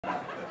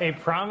A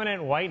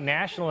prominent white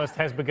nationalist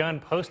has begun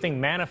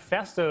posting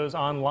manifestos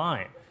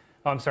online.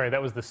 Oh, I'm sorry,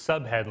 that was the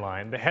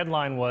sub-headline. The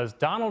headline was,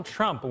 Donald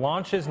Trump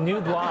launches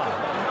new blog.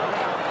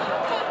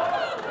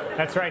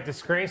 That's right,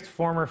 disgraced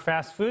former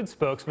fast food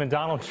spokesman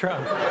Donald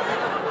Trump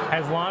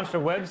has launched a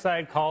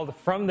website called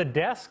From the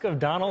Desk of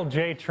Donald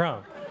J.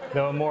 Trump,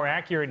 though a more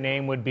accurate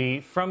name would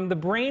be From the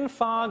Brain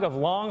Fog of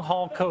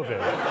Long-Haul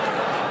COVID.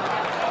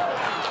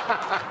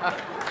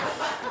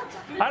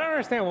 I don't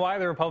understand why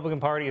the Republican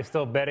Party is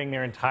still betting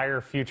their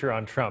entire future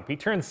on Trump. He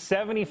turns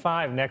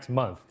 75 next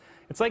month.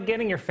 It's like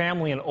getting your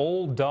family an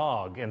old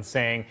dog and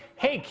saying,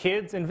 hey,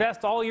 kids,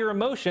 invest all your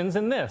emotions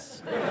in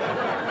this.